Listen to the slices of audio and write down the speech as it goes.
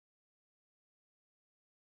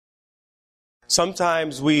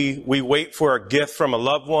Sometimes we wait for a gift from a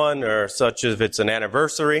loved one, or such as if it's an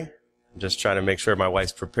anniversary. I'm just trying to make sure my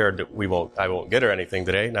wife's prepared that I won't get her anything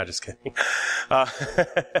today. Not just kidding.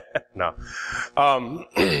 No.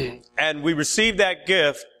 And we receive that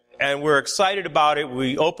gift and we're excited about it.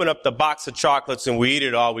 We open up the box of chocolates and we eat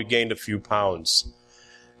it all. We gained a few pounds.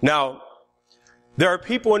 Now, there are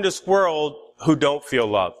people in this world who don't feel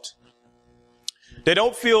loved. They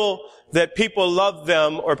don't feel that people love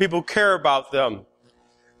them or people care about them.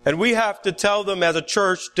 And we have to tell them as a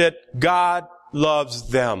church that God loves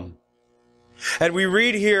them. And we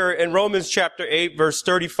read here in Romans chapter 8, verse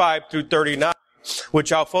 35 through 39,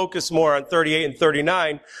 which I'll focus more on 38 and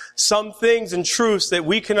 39, some things and truths that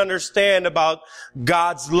we can understand about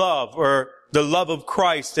God's love or the love of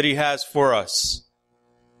Christ that he has for us.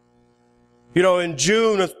 You know, in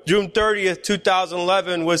June 30th,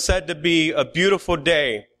 2011 was said to be a beautiful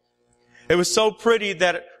day. It was so pretty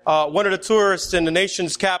that one of the tourists in the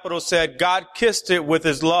nation's capital said, God kissed it with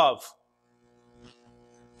his love.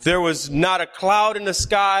 There was not a cloud in the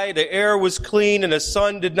sky. The air was clean and the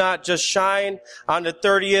sun did not just shine on the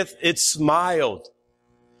 30th. It smiled.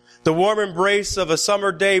 The warm embrace of a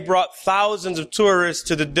summer day brought thousands of tourists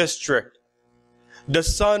to the district. The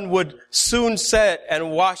sun would soon set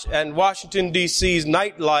and Washington, D.C.'s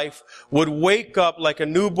nightlife would wake up like a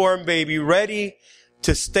newborn baby ready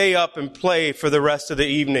to stay up and play for the rest of the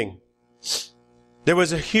evening. There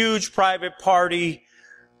was a huge private party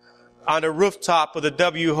on the rooftop of the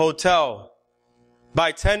W Hotel.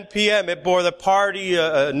 By 10 p.m., it bore the party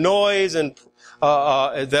a noise and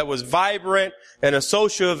that was vibrant and a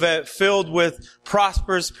social event filled with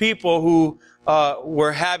prosperous people who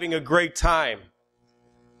were having a great time.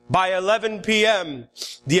 By 11 p.m.,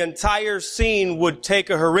 the entire scene would take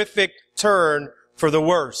a horrific turn for the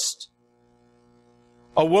worst.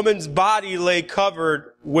 A woman's body lay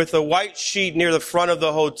covered with a white sheet near the front of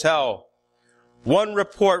the hotel. One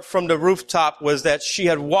report from the rooftop was that she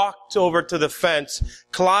had walked over to the fence,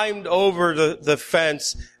 climbed over the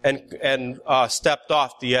fence, and stepped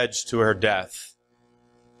off the edge to her death.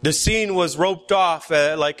 The scene was roped off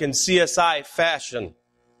like in CSI fashion.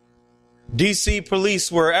 DC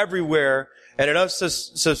police were everywhere, and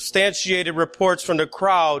unsubstantiated reports from the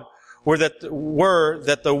crowd were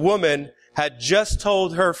that the woman had just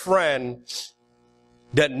told her friend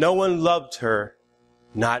that no one loved her,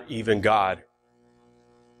 not even God.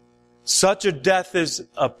 Such a death is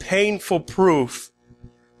a painful proof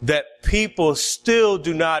that people still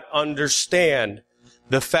do not understand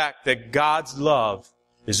the fact that God's love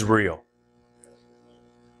is real.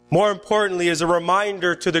 More importantly, is a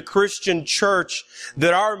reminder to the Christian church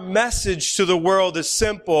that our message to the world is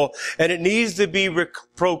simple and it needs to be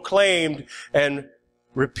proclaimed and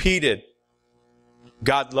repeated.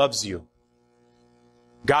 God loves you.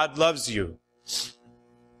 God loves you.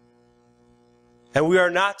 And we are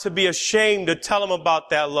not to be ashamed to tell them about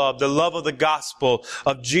that love, the love of the gospel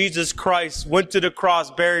of Jesus Christ, went to the cross,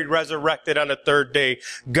 buried, resurrected on the third day.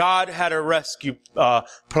 God had a rescue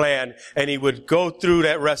plan, and he would go through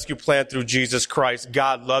that rescue plan through Jesus Christ.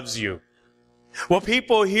 God loves you. Well,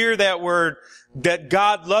 people hear that word, that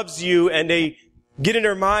God loves you, and they get in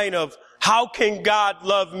their mind of, how can God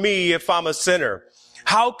love me if I'm a sinner?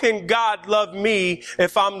 How can God love me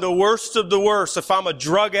if I'm the worst of the worst, if I'm a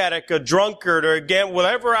drug addict, a drunkard, or again,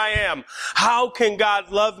 whatever I am? How can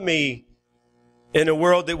God love me in the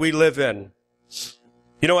world that we live in?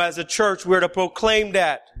 You know, as a church, we're to proclaim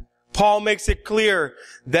that. Paul makes it clear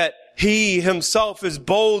that he himself is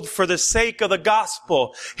bold for the sake of the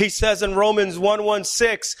gospel. He says in Romans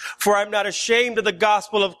 1:16, for I'm not ashamed of the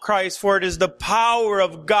gospel of Christ, for it is the power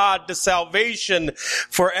of God to salvation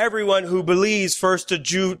for everyone who believes, first the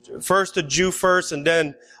Jew first, and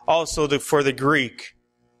then also for the Greek.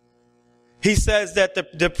 He says that the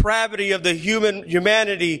depravity of the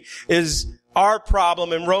humanity is our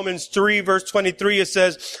problem. In Romans 3 verse 23, it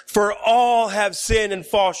says, for all have sinned and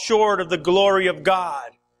fall short of the glory of God.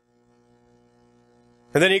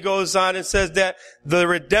 And then he goes on and says that the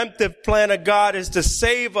redemptive plan of God is to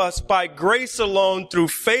save us by grace alone, through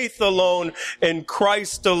faith alone, in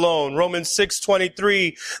Christ alone. Romans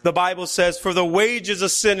 6:23, the Bible says, for the wages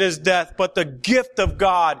of sin is death, but the gift of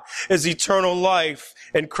God is eternal life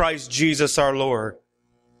in Christ Jesus our Lord.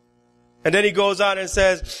 And then he goes on and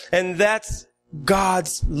says, and that's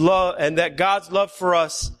God's love, and that God's love for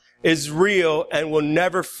us is real and will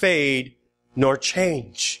never fade nor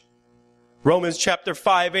change. Romans chapter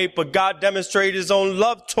 5:8, but God demonstrated his own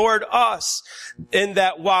love toward us in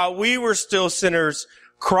that while we were still sinners,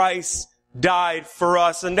 Christ died for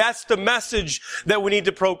us. And that's the message that we need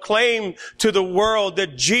to proclaim to the world,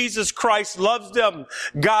 that Jesus Christ loves them.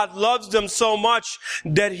 God loves them so much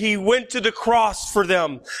that he went to the cross for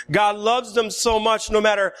them. God loves them so much, no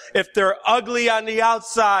matter if they're ugly on the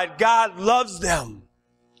outside, God loves them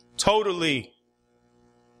totally.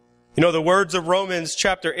 You know, the words of Romans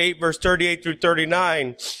chapter 8, verse 38 through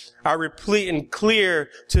 39 are replete and clear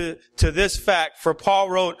to this fact. For Paul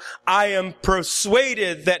wrote, I am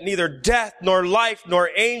persuaded that neither death, nor life, nor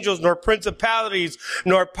angels, nor principalities,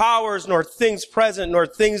 nor powers, nor things present, nor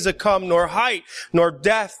things to come, nor height, nor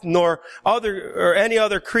depth, nor any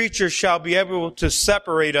other creature shall be able to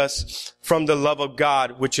separate us from the love of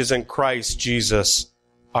God, which is in Christ Jesus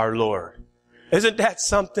our Lord. Isn't that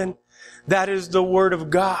something? That is the word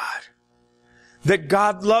of God. That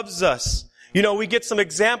God loves us. You know, we get some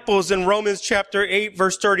examples in Romans chapter 8,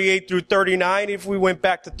 verse 38 through 39. If we went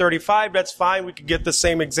back to 35, that's fine. We could get the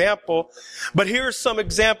same example. But here are some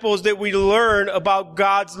examples that we learn about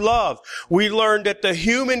God's love. We learn that the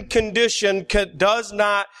human condition does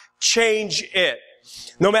not change it.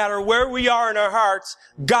 No matter where we are in our hearts,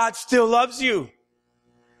 God still loves you.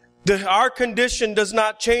 Our condition does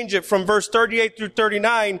not change it. From verse 38 through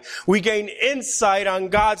 39, we gain insight on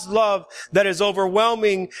God's love that is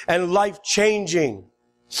overwhelming and life-changing.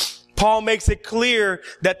 Paul makes it clear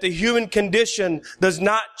that the human condition does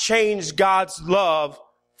not change God's love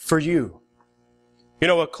for you. You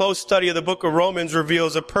know, a close study of the book of Romans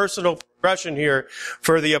reveals a personal progression here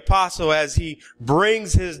for the apostle as he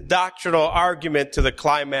brings his doctrinal argument to the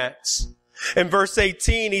climax. In verse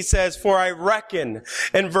 18, he says, for I reckon.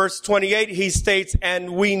 In verse 28, he states,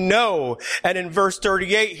 and we know. And in verse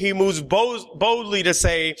 38, he moves boldly to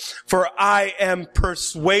say, for I am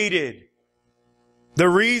persuaded. The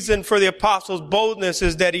reason for the apostle's boldness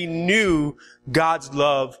is that he knew God's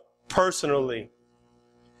love personally.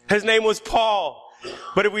 His name was Paul.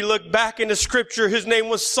 But if we look back into scripture, his name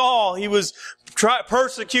was Saul. He was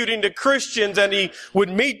persecuting the Christians, and he would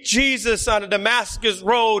meet Jesus on a Damascus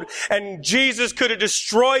road, and Jesus could have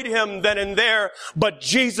destroyed him then and there, but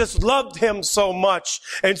Jesus loved him so much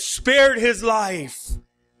and spared his life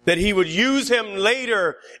that he would use him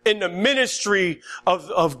later in the ministry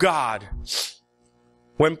of God.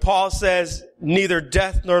 When Paul says neither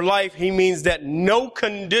death nor life, he means that no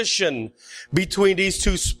condition between these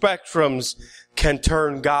two spectrums can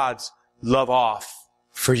turn God's love off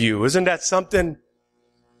for you. Isn't that something?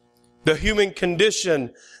 The human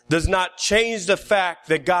condition does not change the fact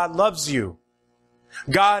that God loves you.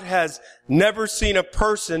 God has never seen a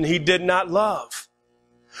person he did not love.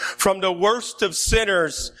 From the worst of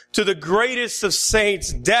sinners to the greatest of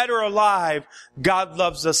saints, dead or alive, God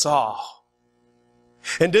loves us all.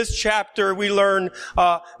 In this chapter, we learn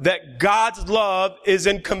that God's love is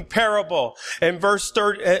incomparable. In 1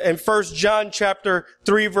 John chapter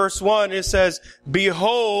 3, verse 1, it says,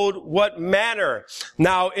 behold, what manner.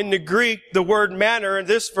 Now, in the Greek, the word manner in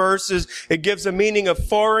this verse it gives a meaning of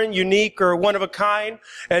foreign, unique, or one of a kind.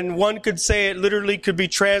 And one could say it literally could be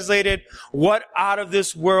translated, what out of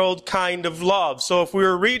this world kind of love. So if we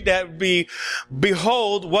were to read that, it would be,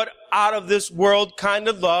 behold, what out of this world kind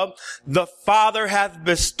of love the Father hath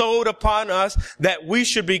bestowed upon us, that we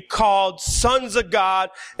should be called sons of God,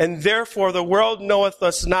 and therefore the world knoweth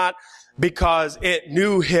us not, because it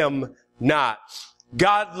knew him not.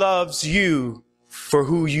 God loves you for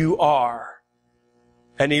who you are,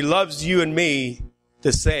 and he loves you and me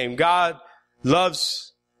the same. God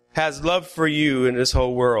has love for you in this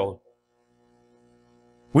whole world.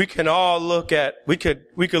 We can all look at, we could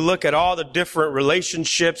look at all the different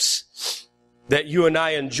relationships that you and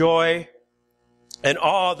I enjoy, and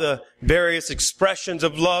all the various expressions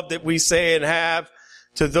of love that we say and have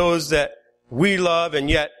to those that we love, and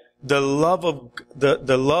yet the love of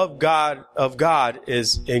God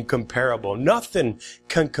is incomparable. Nothing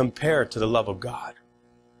can compare to the love of God.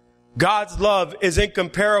 God's love is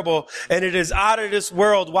incomparable, and it is out of this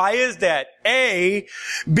world. Why is that?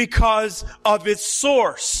 Because of its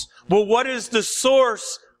source. Well, what is the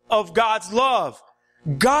source of God's love?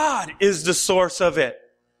 God is the source of it.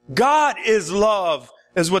 God is love,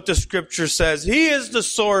 is what the scripture says. He is the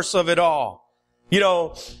source of it all. You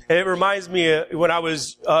know, it reminds me when I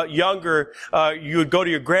was younger, you would go to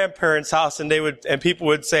your grandparents' house, and people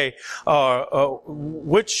would say,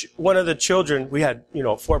 which one of the children, we had,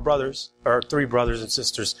 4 brothers or 3 brothers and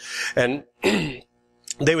sisters, and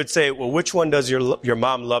they would say, well, which one does your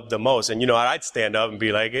mom love the most? And I'd stand up and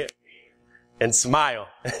be like, and smile.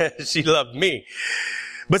 She loved me.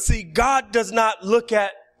 But see, God does not look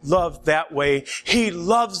at love that way. He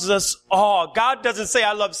loves us all. God doesn't say,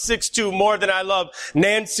 I love Sixto more than I love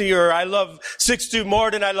Nancy, or I love Sixto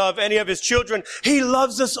more than I love any of his children. He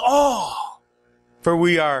loves us all, for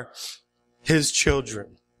we are his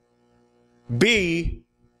children. B,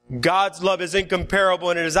 God's love is incomparable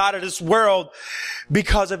and it is out of this world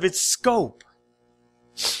because of its scope.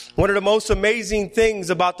 One of the most amazing things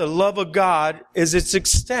about the love of God is its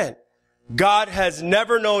extent. God has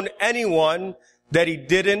never known anyone that he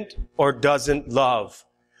didn't or doesn't love.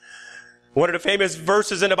 One of the famous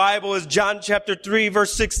verses in the Bible is John chapter 3,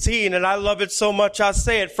 verse 16, and I love it so much I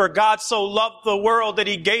say it. For God so loved the world that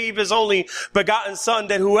he gave his only begotten Son,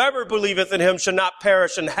 that whoever believeth in him shall not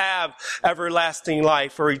perish and have everlasting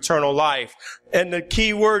life or eternal life. And the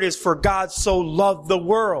key word is, for God so loved the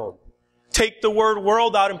world. Take the word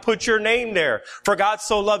world out and put your name there. For God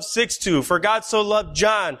so loved Sixto. For God so loved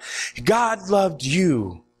John. God loved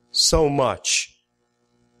you so much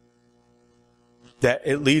that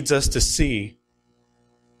it leads us to see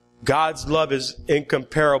God's love is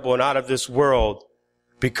incomparable and out of this world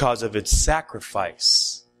because of its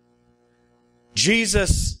sacrifice.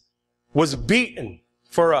 Jesus was beaten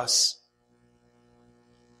for us.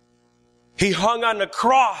 He hung on the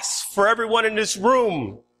cross for everyone in this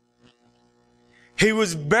room. He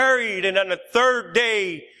was buried, and on the third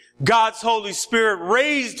day, God's Holy Spirit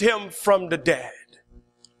raised him from the dead.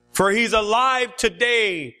 For he's alive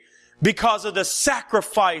today because of the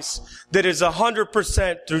sacrifice that is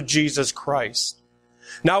 100% through Jesus Christ.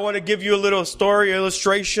 Now I want to give you a little story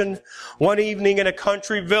illustration. One evening in a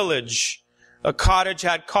country village, a cottage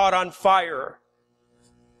had caught on fire.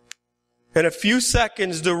 In a few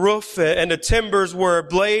seconds, the roof and the timbers were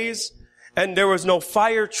ablaze, and there was no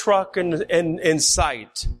fire truck in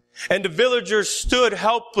sight. And the villagers stood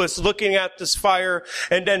helpless looking at this fire.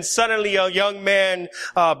 And then suddenly a young man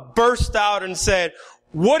burst out and said,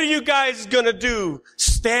 "What are you guys going to do?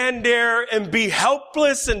 Stand there and be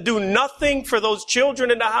helpless and do nothing for those children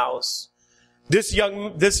in the house?" This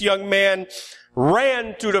young man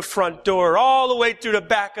ran through the front door, all the way through the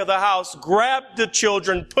back of the house, grabbed the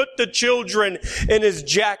children, put the children in his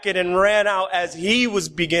jacket, and ran out as he was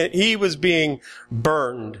being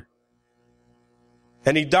burned.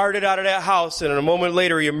 And he darted out of that house, and a moment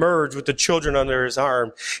later he emerged with the children under his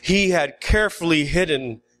arm. He had carefully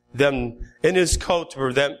hidden them in his coat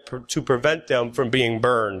to prevent them from being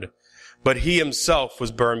burned. But he himself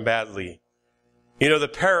was burned badly. You know, the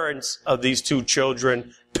parents of these two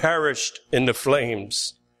children perished in the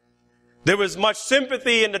flames. There was much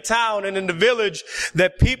sympathy in the town and in the village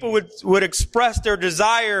that people would express their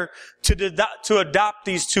desire to adopt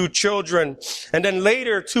these two children. And then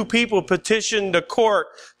later, two people petitioned the court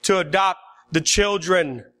to adopt the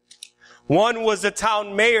children. One was the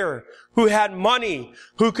town mayor, who had money,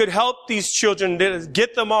 who could help these children,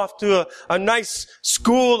 get them off to a nice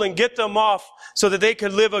school and get them off so that they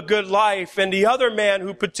could live a good life. And the other man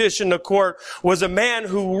who petitioned the court was a man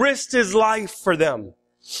who risked his life for them.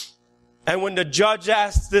 And when the judge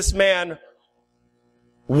asked this man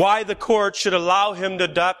why the court should allow him to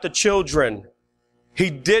adopt the children, he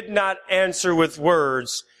did not answer with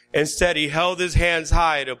words. Instead, he held his hands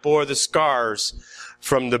high to bore the scars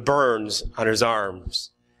from the burns on his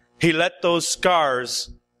arms. He let those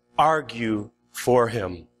scars argue for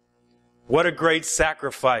him. What a great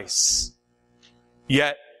sacrifice.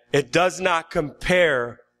 Yet it does not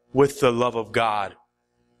compare with the love of God.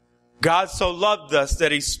 God so loved us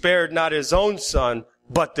that he spared not his own son,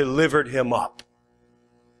 but delivered him up.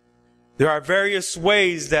 There are various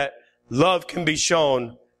ways that love can be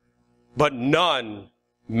shown, but none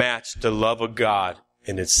match the love of God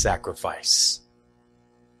in its sacrifice.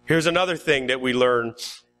 Here's another thing that we learn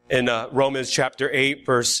in Romans chapter 8,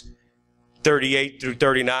 verse 38 through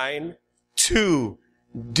 39. 2,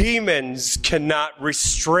 demons cannot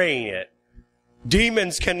restrain it.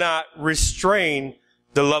 Demons cannot restrain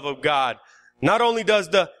the love of God. Not only does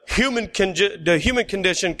the human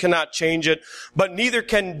condition cannot change it, but neither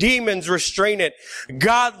can demons restrain it.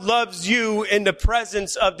 God loves you in the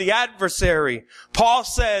presence of the adversary. Paul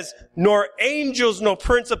says, nor angels, nor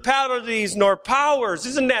principalities, nor powers.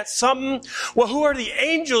 Isn't that something? Well, who are the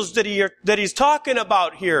angels that he's talking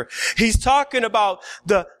about here? He's talking about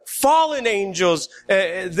the fallen angels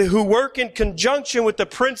who work in conjunction with the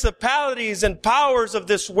principalities and powers of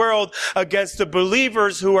this world against the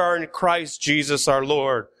believers who are in Christ Jesus our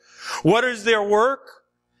Lord. What is their work?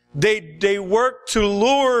 They work to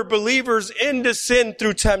lure believers into sin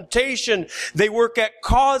through temptation. They work at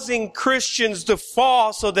causing Christians to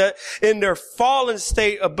fall so that in their fallen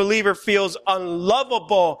state, a believer feels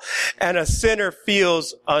unlovable and a sinner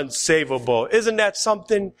feels unsavable. Isn't that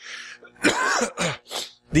something?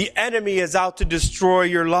 the enemy is out to destroy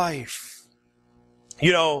your life.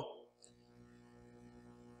 You know,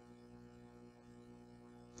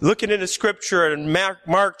 looking into scripture in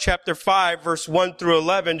Mark chapter 5, verse 1 through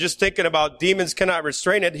 11, just thinking about demons cannot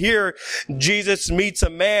restrain it. Here, Jesus meets a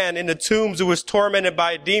man in the tombs who was tormented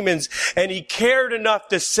by demons, and he cared enough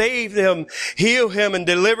to save him, heal him, and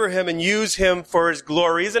deliver him, and use him for his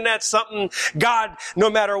glory. Isn't that something? God, no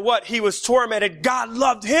matter what, he was tormented. God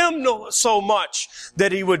loved him so much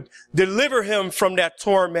that he would deliver him from that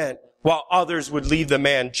torment, while others would leave the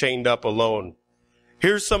man chained up alone.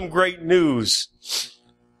 Here's some great news.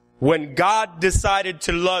 When God decided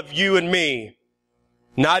to love you and me,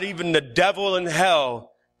 not even the devil in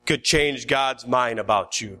hell could change God's mind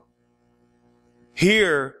about you.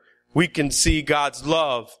 Here, we can see God's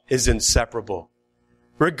love is inseparable.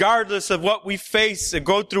 Regardless of what we face and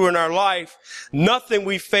go through in our life, nothing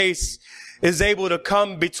we face is able to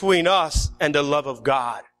come between us and the love of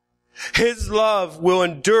God. His love will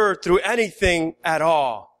endure through anything at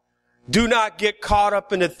all. Do not get caught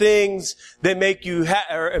up in the things that make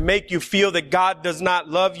you feel that God does not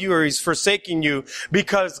love you or he's forsaking you,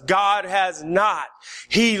 because God has not.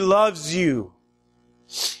 He loves you.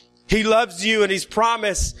 He loves you, and he's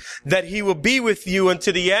promised that he will be with you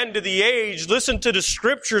unto the end of the age. Listen to the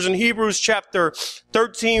scriptures in Hebrews chapter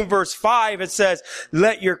 13, verse 5. It says,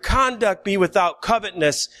 let your conduct be without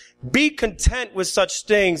covetousness. Be content with such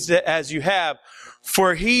things as you have.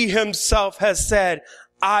 For he himself has said,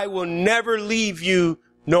 I will never leave you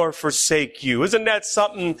nor forsake you. Isn't that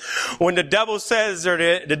something? When the devil says, or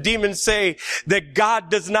the demons say that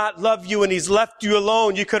God does not love you and he's left you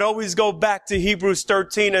alone, you could always go back to Hebrews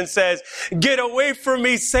 13 and says, get away from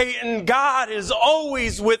me, Satan. God is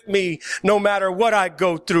always with me no matter what I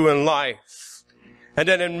go through in life. And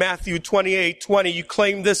then in Matthew 28:20, you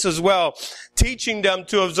claim this as well, teaching them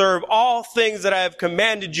to observe all things that I have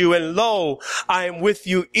commanded you, and lo, I am with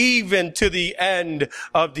you even to the end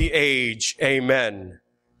of the age. Amen.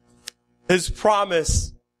 His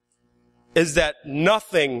promise is that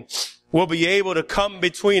nothing will be able to come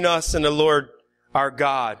between us and the Lord our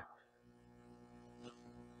God.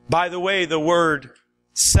 By the way, the word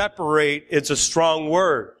separate, it's a strong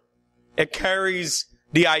word. It carries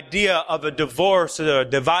the idea of a divorce, or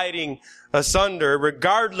dividing asunder.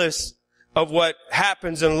 Regardless of what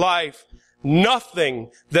happens in life,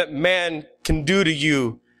 nothing that man can do to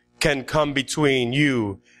you can come between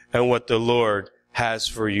you and what the Lord has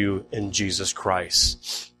for you in Jesus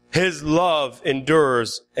Christ. His love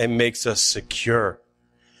endures and makes us secure.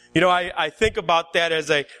 You know, I think about that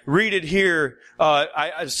as I read it here.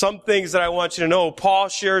 Some things that I want you to know. Paul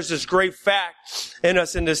shares this great fact in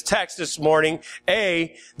this text this morning.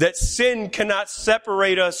 That sin cannot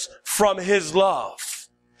separate us from his love.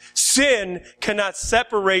 Sin cannot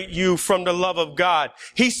separate you from the love of God.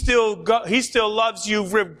 He still loves you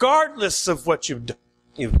regardless of what you've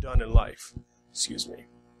done in life. Excuse me.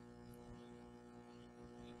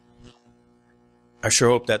 I sure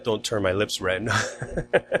hope that don't turn my lips red.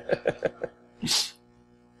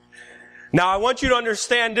 Now, I want you to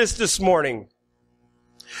understand this morning.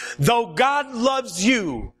 Though God loves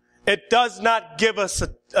you, it does not give us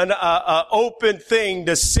an open thing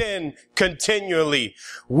to sin continually.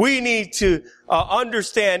 We need to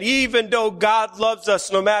understand, even though God loves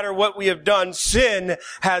us, no matter what we have done, sin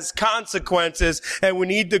has consequences, and we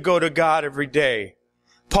need to go to God every day.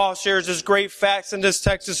 Paul shares his great facts in this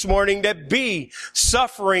text this morning that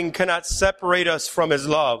suffering cannot separate us from his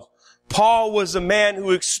love. Paul was a man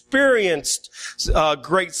who experienced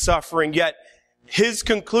great suffering, yet his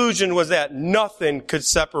conclusion was that nothing could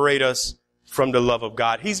separate us from the love of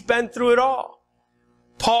God. He's been through it all.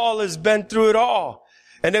 Paul has been through it all.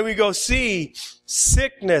 And then we go see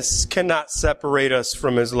sickness cannot separate us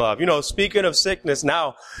from his love. You know, speaking of sickness,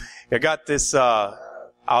 now I got this,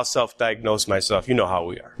 I'll self-diagnose myself. You know how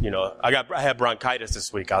we are. You know, I had bronchitis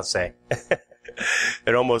this week, I'll say.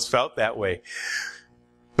 It almost felt that way.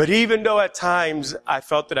 But even though at times I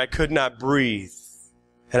felt that I could not breathe,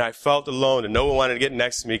 and I felt alone and no one wanted to get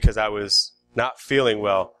next to me because I was not feeling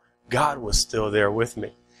well, God was still there with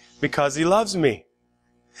me because he loves me.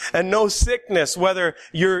 And no sickness, whether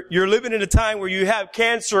you're living in a time where you have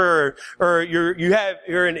cancer or you have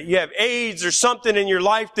AIDS or something in your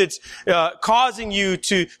life that's causing you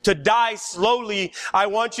to die slowly, I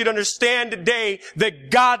want you to understand today that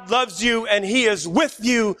God loves you and he is with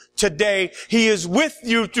you today. He is with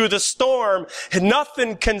you through the storm. And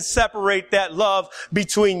nothing can separate that love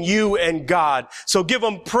between you and God. So give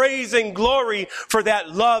him praise and glory for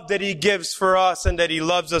that love that he gives for us and that he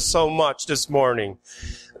loves us so much this morning.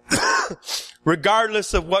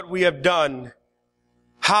 Regardless of what we have done,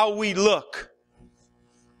 how we look,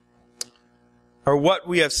 or what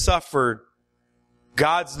we have suffered,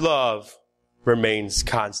 God's love remains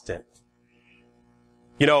constant.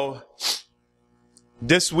 You know,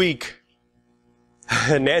 this week,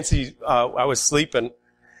 Nancy, I was sleeping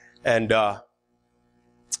and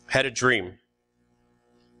had a dream.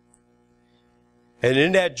 And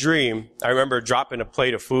in that dream, I remember dropping a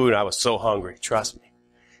plate of food and I was so hungry, trust me.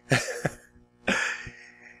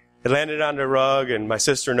 It landed on the rug and my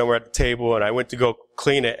sister and I were at the table and I went to go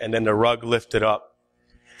clean it and then the rug lifted up.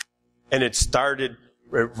 And it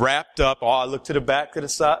wrapped up. I looked to the back, to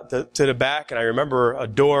the back, and I remember a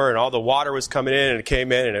door and all the water was coming in and it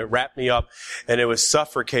came in and it wrapped me up and it was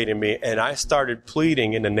suffocating me. And I started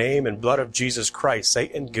pleading in the name and blood of Jesus Christ,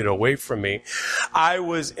 Satan, get away from me. I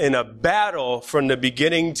was in a battle from the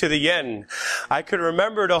beginning to the end. I could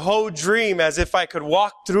remember the whole dream as if I could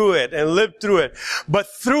walk through it and live through it. But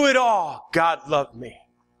through it all, God loved me.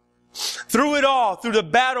 Through it all, through the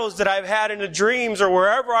battles that I've had in the dreams or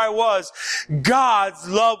wherever I was, God's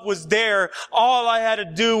love was there. All I had to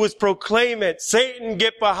do was proclaim it. Satan,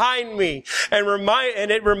 get behind me. And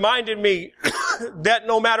it reminded me that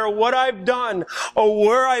no matter what I've done or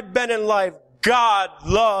where I've been in life, God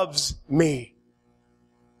loves me.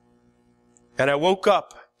 And I woke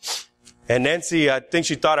up and Nancy, I think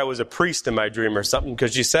she thought I was a priest in my dream or something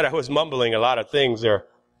because she said I was mumbling a lot of things there.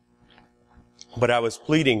 But I was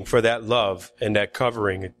pleading for that love and that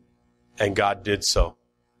covering, and God did so.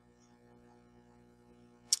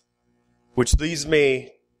 Which leads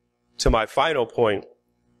me to my final point.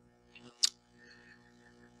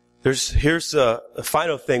 Here's the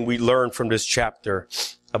final thing we learn from this chapter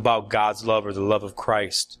about God's love or the love of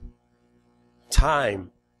Christ.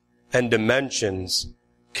 Time and dimensions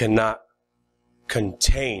cannot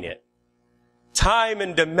contain it. Time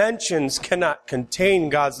and dimensions cannot contain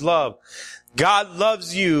God's love. God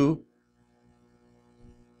loves you.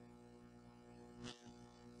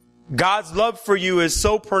 God's love for you is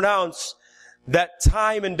so pronounced that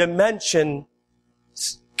time and dimension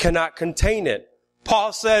cannot contain it.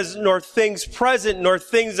 Paul says, nor things present, nor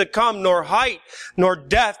things to come, nor height, nor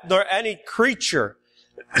depth, nor any creature.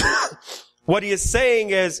 What he is saying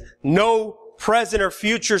is no present or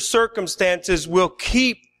future circumstances will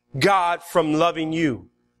keep God from loving you.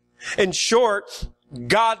 In short,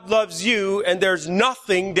 God loves you and there's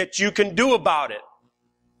nothing that you can do about it.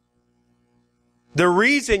 The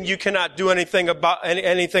reason you cannot do anything about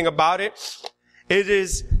it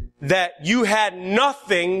is that you had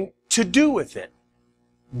nothing to do with it.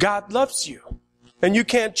 God loves you and you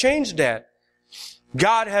can't change that.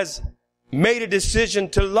 God has made a decision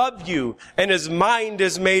to love you and his mind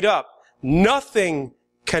is made up. Nothing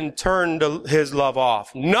can turn his love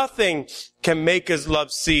off. Nothing can make his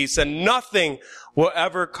love cease, and nothing will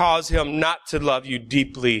ever cause him not to love you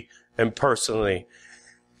deeply and personally.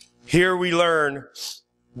 Here we learn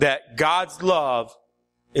that God's love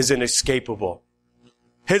is inescapable.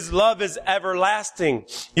 His love is everlasting.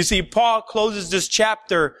 You see, Paul closes this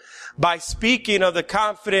chapter by speaking of the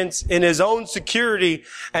confidence in his own security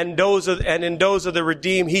and in those of the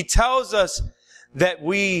redeemed. He tells us that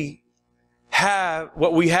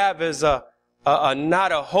what we have is a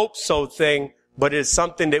not a hope so thing, but it's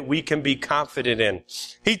something that we can be confident in.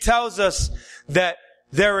 He tells us that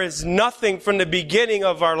there is nothing from the beginning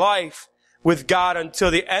of our life with God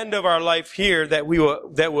until the end of our life here that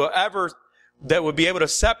will be able to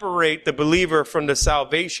separate the believer from the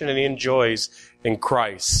salvation that he enjoys in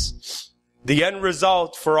Christ. The end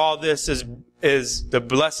result for all this is the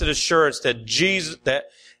blessed assurance that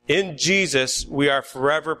in Jesus we are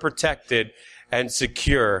forever protected and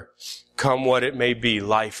secure, come what it may be,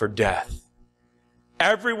 life or death.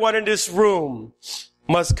 Everyone in this room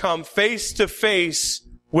must come face to face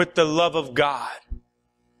with the love of God.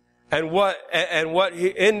 And what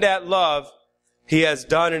in that love he has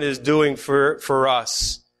done and is doing for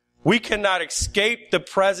us. We cannot escape the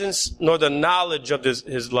presence nor the knowledge of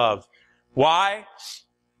his love. Why?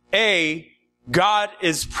 God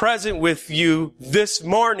is present with you this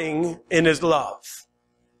morning in his love.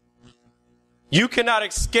 You cannot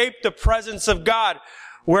escape the presence of God.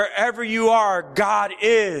 Wherever you are, God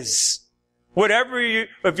is.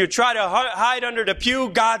 If you try to hide under the pew,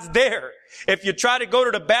 God's there. If you try to go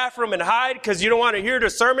to the bathroom and hide because you don't want to hear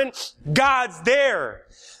the sermon, God's there.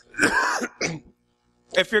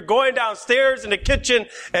 If you're going downstairs in the kitchen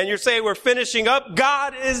and you're saying we're finishing up,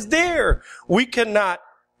 God is there. We cannot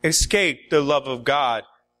escape the love of God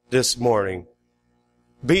this morning.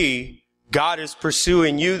 God is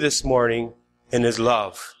pursuing you this morning in his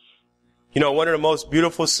love. You know, one of the most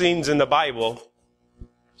beautiful scenes in the Bible,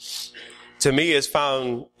 to me, is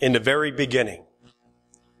found in the very beginning.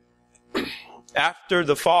 After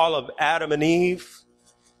the fall of Adam and Eve,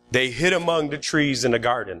 they hid among the trees in the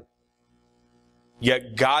garden.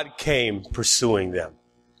 Yet God came pursuing them.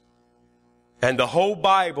 And the whole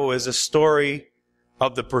Bible is a story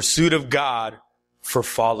of the pursuit of God for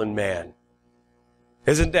fallen man.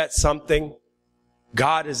 Isn't that something?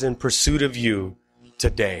 God is in pursuit of you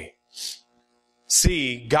today.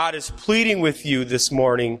 See, God is pleading with you this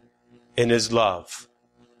morning in his love.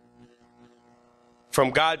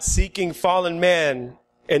 From God seeking fallen man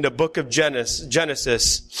in the book of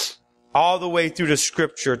Genesis, all the way through the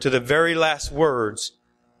scripture to the very last words,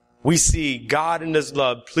 we see God in his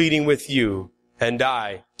love pleading with you and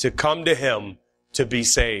I to come to him to be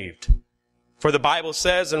saved. For the Bible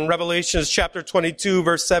says in Revelation chapter 22,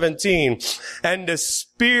 verse 17, and the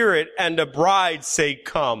Spirit and the bride say,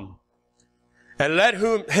 come. And let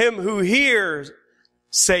him who hears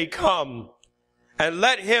say, come. And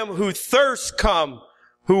let him who thirsts come.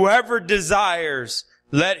 Whoever desires,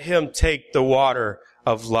 let him take the water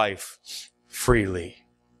of life freely.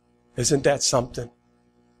 Isn't that something?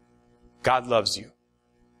 God loves you.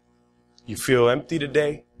 You feel empty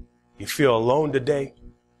today? You feel alone today?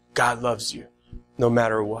 God loves you, no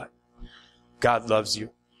matter what. God loves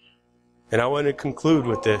you. And I want to conclude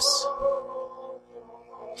with this.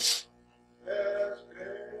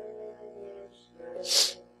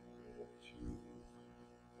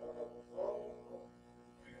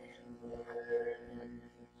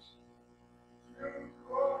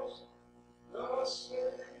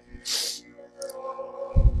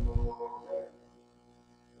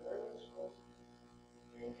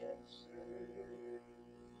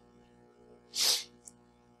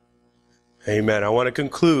 Amen. I want to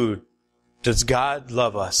conclude. Does God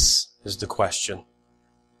love us? Is the question.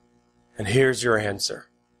 And here's your answer.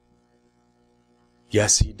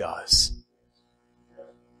 Yes, he does.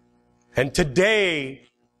 And today,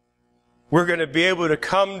 we're going to be able to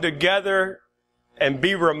come together and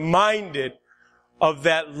be reminded of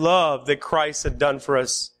that love that Christ had done for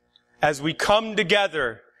us as we come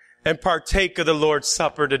together and partake of the Lord's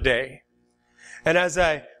Supper today. And as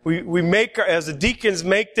the deacons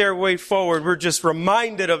make their way forward, we're just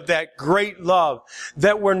reminded of that great love,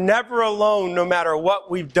 that we're never alone no matter what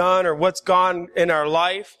we've done or what's gone in our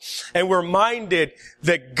life. And we're reminded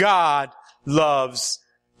that God loves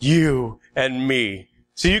you and me.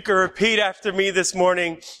 So you can repeat after me this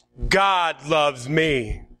morning, God loves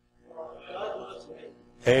me.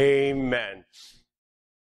 Amen.